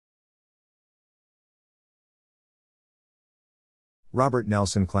Robert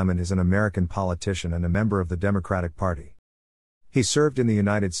Nelson Clement is an American politician and a member of the Democratic Party. He served in the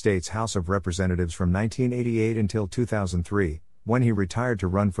United States House of Representatives from 1988 until 2003, when he retired to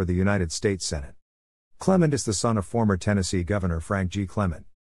run for the United States Senate. Clement is the son of former Tennessee Governor Frank G. Clement.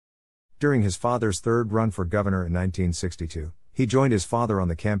 During his father's third run for governor in 1962, he joined his father on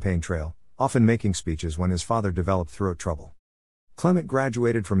the campaign trail, often making speeches when his father developed throat trouble. Clement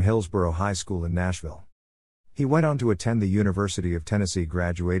graduated from Hillsborough High School in Nashville. He went on to attend the University of Tennessee,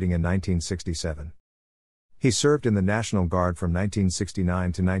 graduating in 1967. He served in the National Guard from 1969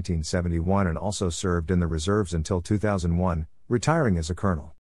 to 1971 and also served in the reserves until 2001, retiring as a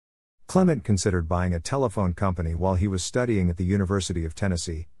colonel. Clement considered buying a telephone company while he was studying at the University of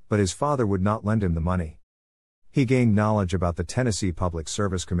Tennessee, but his father would not lend him the money. He gained knowledge about the Tennessee Public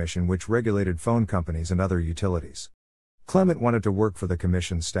Service Commission, which regulated phone companies and other utilities. Clement wanted to work for the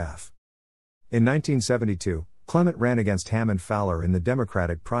commission's staff. In 1972, Clement ran against Hammond Fowler in the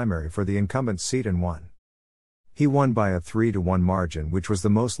Democratic primary for the incumbent seat and won. He won by a 3-1 margin, which was the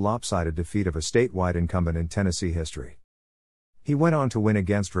most lopsided defeat of a statewide incumbent in Tennessee history. He went on to win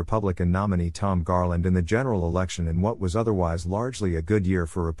against Republican nominee Tom Garland in the general election in what was otherwise largely a good year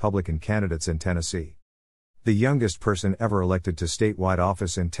for Republican candidates in Tennessee. The youngest person ever elected to statewide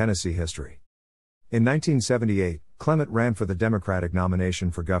office in Tennessee history. In 1978, Clement ran for the Democratic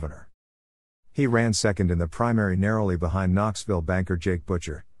nomination for governor. He ran second in the primary, narrowly behind Knoxville banker Jake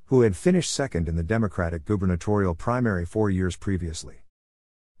Butcher, who had finished second in the Democratic gubernatorial primary 4 years previously.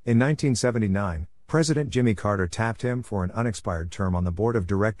 In 1979, President Jimmy Carter tapped him for an unexpired term on the board of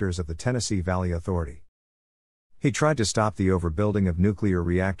directors of the Tennessee Valley Authority. He tried to stop the overbuilding of nuclear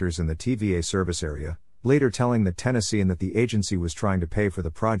reactors in the TVA service area, later telling the Tennessean that the agency was trying to pay for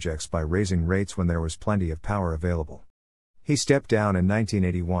the projects by raising rates when there was plenty of power available. He stepped down in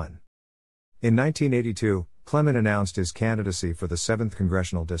 1981. In 1982, Clement announced his candidacy for the 7th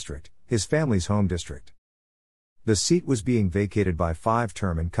Congressional District, his family's home district. The seat was being vacated by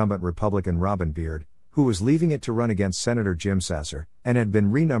 5-term incumbent Republican Robin Beard, who was leaving it to run against Senator Jim Sasser, and had been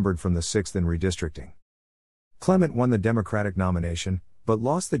renumbered from the 6th in redistricting. Clement won the Democratic nomination, but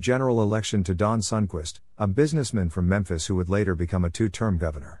lost the general election to Don Sundquist, a businessman from Memphis who would later become a 2-term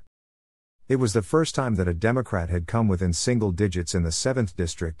governor. It was the first time that a Democrat had come within single digits in the 7th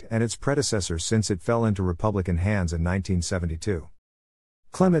District and its predecessor since it fell into Republican hands in 1972.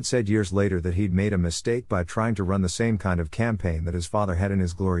 Clement said years later that he'd made a mistake by trying to run the same kind of campaign that his father had in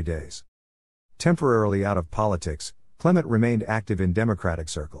his glory days. Temporarily out of politics, Clement remained active in Democratic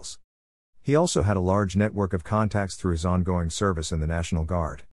circles. He also had a large network of contacts through his ongoing service in the National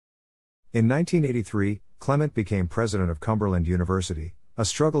Guard. In 1983, Clement became president of Cumberland University, a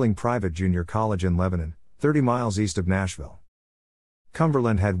struggling private junior college in Lebanon, 30 miles east of Nashville.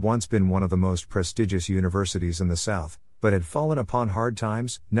 Cumberland had once been one of the most prestigious universities in the South, but had fallen upon hard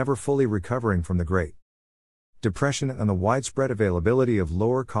times, never fully recovering from the Great Depression and the widespread availability of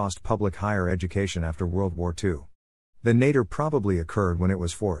lower-cost public higher education after World War II. The nadir probably occurred when it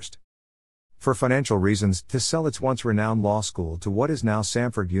was forced, for financial reasons, to sell its once renowned law school to what is now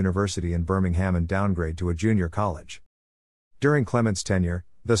Samford University in Birmingham and downgrade to a junior college. During Clement's tenure,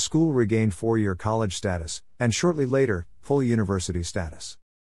 the school regained 4-year college status, and shortly later, full university status.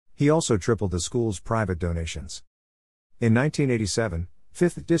 He also tripled the school's private donations. In 1987,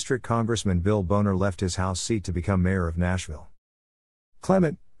 5th District Congressman Bill Boner left his House seat to become mayor of Nashville.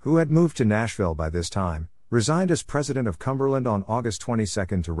 Clement, who had moved to Nashville by this time, resigned as president of Cumberland on August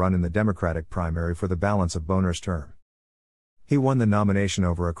 22 to run in the Democratic primary for the balance of Boner's term. He won the nomination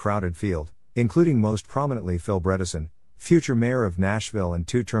over a crowded field, including most prominently Phil Bredesen, future mayor of Nashville and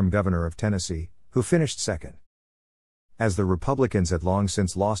 2-term governor of Tennessee, who finished second. As the Republicans had long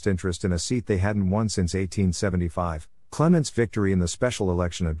since lost interest in a seat they hadn't won since 1875, Clement's victory in the special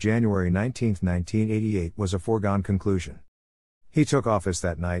election of January 19, 1988 was a foregone conclusion. He took office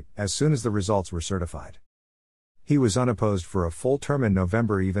that night, as soon as the results were certified. He was unopposed for a full term in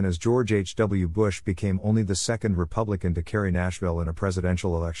November, even as George H.W. Bush became only the second Republican to carry Nashville in a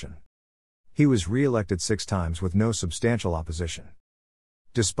presidential election. He was re-elected 6 times with no substantial opposition.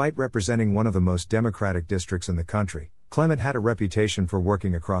 Despite representing one of the most Democratic districts in the country, Clement had a reputation for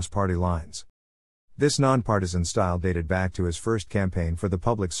working across party lines. This nonpartisan style dated back to his first campaign for the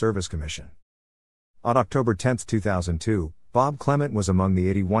Public Service Commission. On October 10, 2002, Bob Clement was among the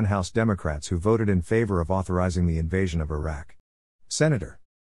 81 House Democrats who voted in favor of authorizing the invasion of Iraq. Senator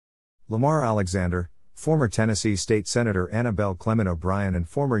Lamar Alexander, former Tennessee State Senator Annabelle Clement O'Brien and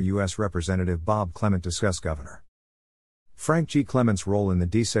former U.S. Representative Bob Clement discuss Governor Frank G. Clement's role in the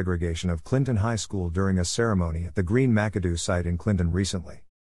desegregation of Clinton High School during a ceremony at the Green McAdoo site in Clinton recently.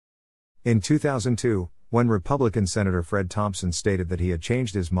 In 2002, When Republican Senator Fred Thompson stated that he had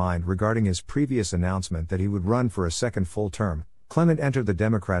changed his mind regarding his previous announcement that he would run for a second full term, Clement entered the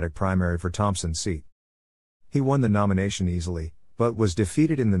Democratic primary for Thompson's seat. He won the nomination easily, but was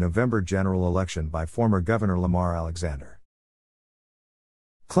defeated in the November general election by former Governor Lamar Alexander.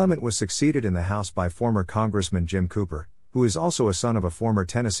 Clement was succeeded in the House by former Congressman Jim Cooper, who is also a son of a former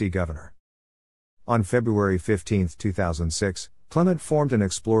Tennessee governor. On February 15, 2006, Clement formed an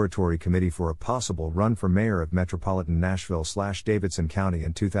exploratory committee for a possible run for mayor of metropolitan Nashville/Davidson County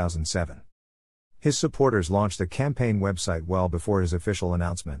in 2007. His supporters launched a campaign website well before his official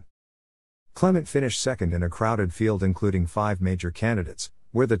announcement. Clement finished second in a crowded field including 5 major candidates,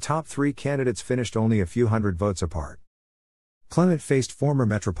 where the top 3 candidates finished only a few hundred votes apart. Clement faced former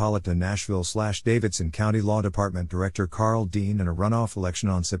metropolitan Nashville/Davidson County Law Department Director Carl Dean in a runoff election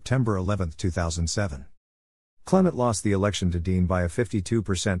on September 11, 2007. Clement lost the election to Dean by a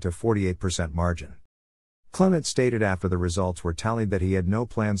 52% to 48% margin. Clement stated after the results were tallied that he had no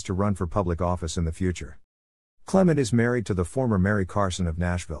plans to run for public office in the future. Clement is married to the former Mary Carson of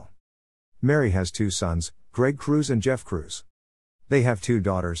Nashville. Mary has 2 sons, Greg Cruz and Jeff Cruz. They have 2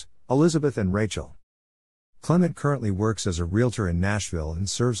 daughters, Elizabeth and Rachel. Clement currently works as a realtor in Nashville and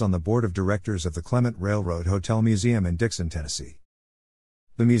serves on the board of directors of the Clement Railroad Hotel Museum in Dixon, Tennessee.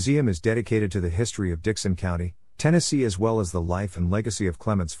 The museum is dedicated to the history of Dixon County, Tennessee, as well as the life and legacy of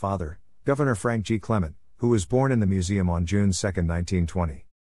Clement's father, Governor Frank G. Clement, who was born in the museum on June 2, 1920.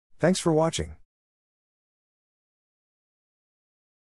 Thanks for watching.